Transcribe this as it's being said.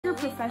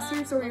your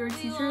professors or your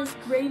teachers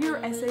grade your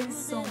essays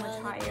so much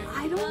higher.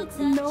 I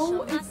don't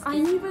know if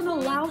I'm even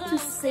allowed to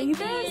say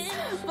this,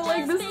 but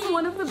like this is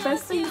one of the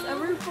best things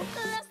ever.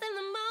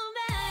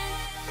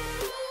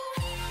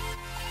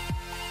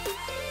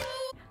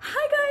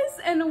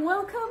 And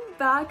welcome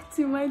back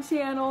to my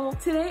channel.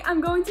 Today I'm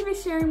going to be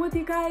sharing with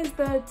you guys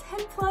the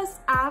 10 plus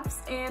apps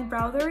and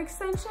browser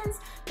extensions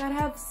that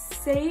have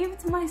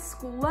saved my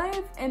school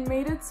life and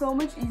made it so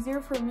much easier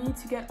for me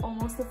to get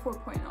almost a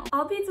 4.0.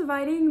 I'll be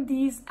dividing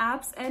these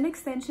apps and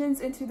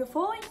extensions into the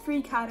following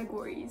 3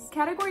 categories.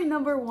 Category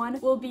number 1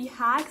 will be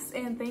hacks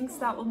and things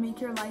that will make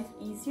your life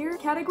easier.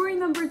 Category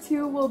number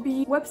 2 will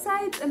be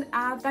websites and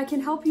apps that can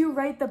help you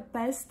write the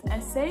best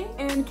essay.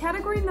 And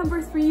category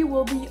number 3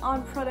 will be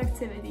on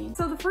productivity.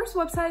 So the first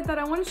website that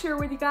I want to share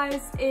with you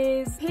guys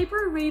is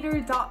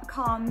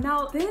paperreader.com.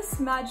 Now this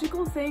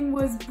magical thing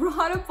was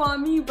brought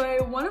upon me by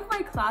one of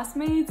my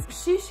classmates.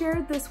 She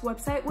shared this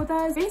website with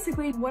us.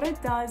 Basically what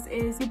it does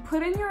is you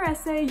put in your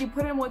essay, you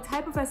put in what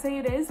type of essay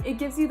it is, it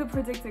gives you the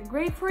predicted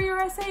grade for your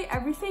essay,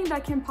 everything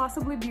that can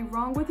possibly be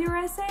wrong with your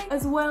essay,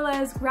 as well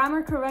as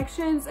grammar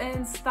corrections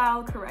and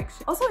style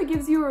corrections. Also it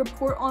gives you a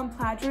report on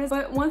plagiarism,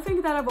 but one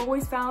thing that I've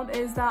always found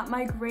is that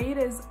my grade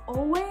is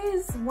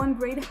always 1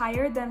 grade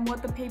higher than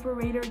what the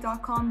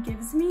paperreader.com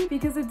gives me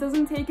because it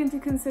doesn't take into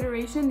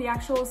consideration the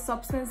actual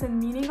substance and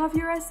meaning of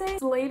your essay.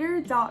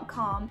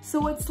 Slater.com. So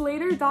what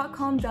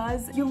Slater.com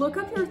does, you look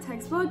up your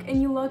textbook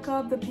and you look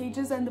up the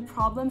pages and the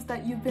problems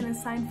that you've been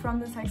assigned from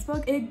the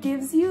textbook. It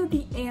gives you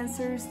the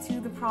answers to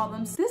the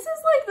problems. This is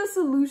like the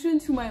solution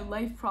to my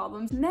life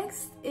problems.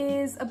 Next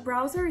is a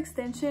browser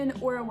extension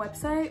or a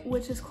website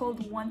which is called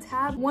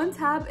OneTab.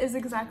 OneTab is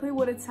exactly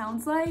what it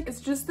sounds like.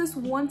 It's just this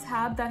one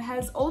tab that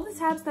has all the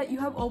tabs that you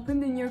have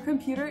opened in your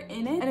computer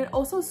in it, and it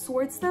also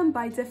sorts them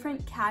by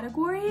different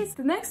categories.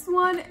 The next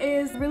one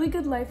is really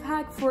good life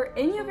hack for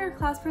any of your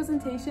class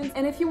presentations,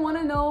 and if you want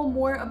to know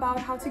more about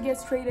how to get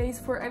straight A's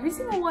for every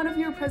single one of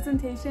your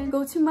presentations,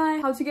 go to my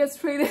how to get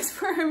straight A's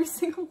for every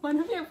single one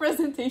of your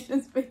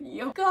presentations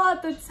video.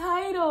 God, the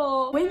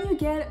title! When you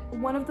get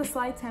one of the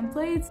slide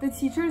templates, the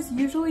teachers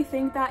usually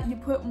think that you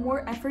put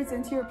more efforts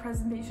into your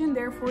presentation,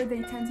 therefore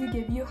they tend to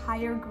give you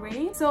higher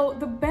grades. So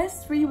the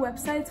best 3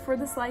 websites for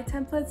the slide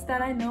templates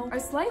that I know are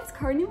Slides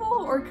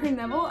Carnival or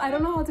Carnival. I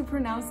don't know how to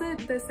pronounce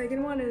it. The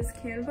second one is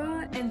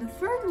Canva, and the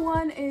third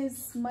one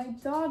is, my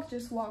dog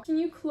just walked. Can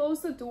you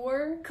close the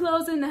door?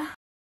 Closing the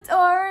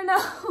door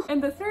now.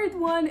 And the third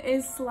one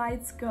is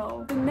Slides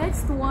Go. The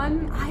next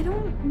one, I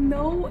don't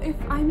know if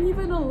I'm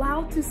even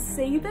allowed to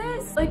say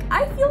this. Like,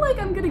 I feel like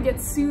I'm gonna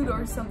get sued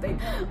or something,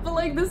 but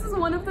like this is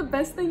one of the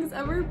best things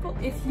ever. But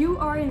if you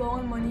are low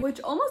on money, which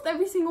almost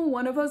every single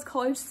one of us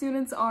college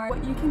students are,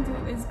 what you can do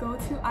is go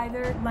to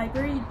either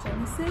Library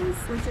Genesis,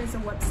 which is a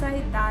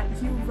website that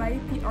you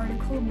write the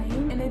article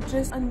name and it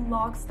just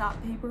unlocks that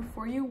paper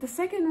for you. The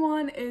second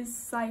one is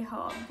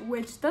Sci-Hub,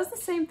 which does the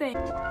same thing.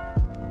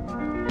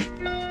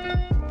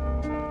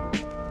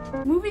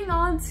 Moving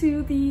on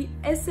to the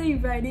essay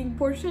writing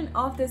portion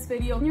of this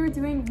video. When you're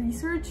doing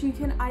research, you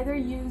can either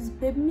use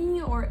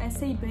BibMe or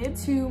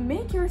EssayBib to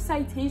make your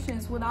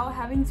citations without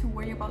having to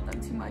worry about them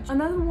too much.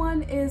 Another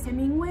one is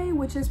Hemingway,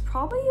 which is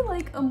probably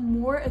like a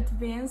more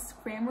advanced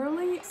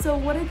Grammarly. So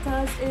what it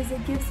does is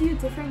it gives you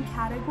different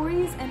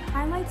categories and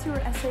highlights your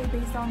essay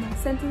based on the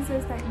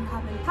sentences that you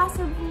have in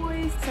passive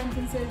voice,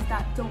 sentences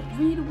that don't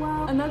read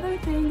well. Another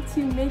thing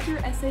to make your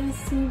essays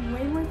seem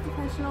way more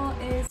professional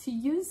is to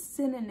use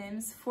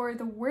synonyms for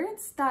the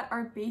words that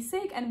are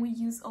basic and we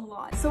use a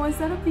lot. So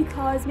instead of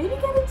because, maybe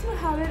get into a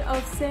habit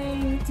of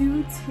saying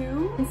due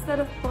to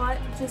instead of but,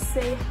 just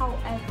say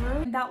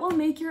however. That will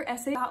make your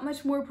essay that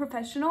much more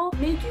professional,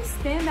 make you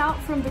stand out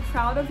from the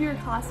crowd of your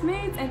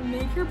classmates, and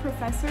make your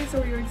professors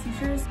or your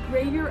teachers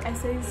grade your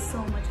essays so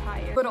much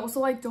higher. But also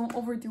like don't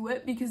overdo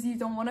it because you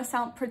don't want to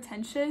sound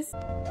pretentious.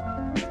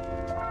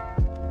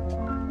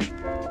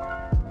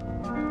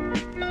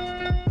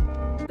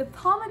 The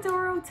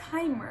Pomodoro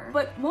timer.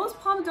 But most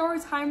Pomodoro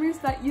timers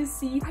that you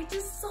see are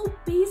just so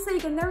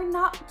basic and they're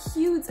not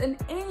cute in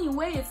any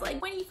way. It's like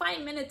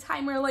 25-minute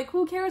timer, like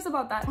who cares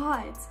about that?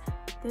 But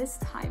this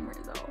timer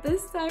though,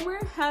 this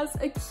timer has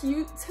a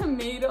cute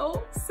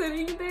tomato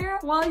sitting there.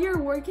 While you're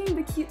working,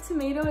 the cute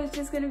tomato is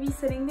just gonna be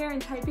sitting there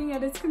and typing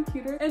at its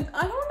computer. And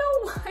I don't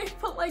know why,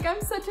 but like I'm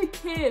such a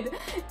kid.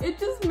 It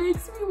just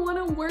makes me want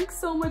to work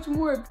so much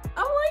more.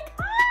 I'm like,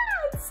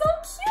 it's so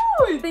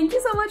cute! Thank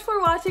you so much for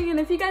watching, and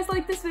if you guys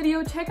like this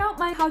video, check out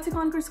my How to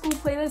Conquer School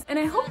playlist, and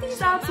I hope these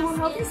apps will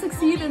help you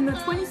succeed in the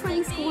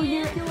 2020 school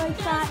year. If you like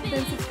that,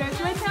 then subscribe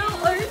to my channel,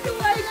 or if you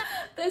like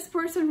this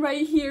person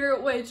right here,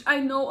 which I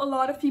know a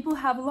lot of people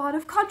have a lot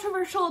of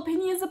controversial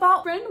opinions about.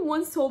 A friend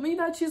once told me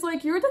that she's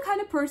like, you're the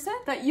kind of person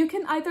that you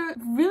can either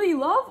really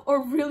love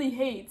or really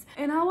hate.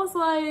 And I was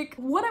like,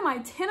 what am I,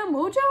 Tana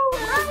Mojo?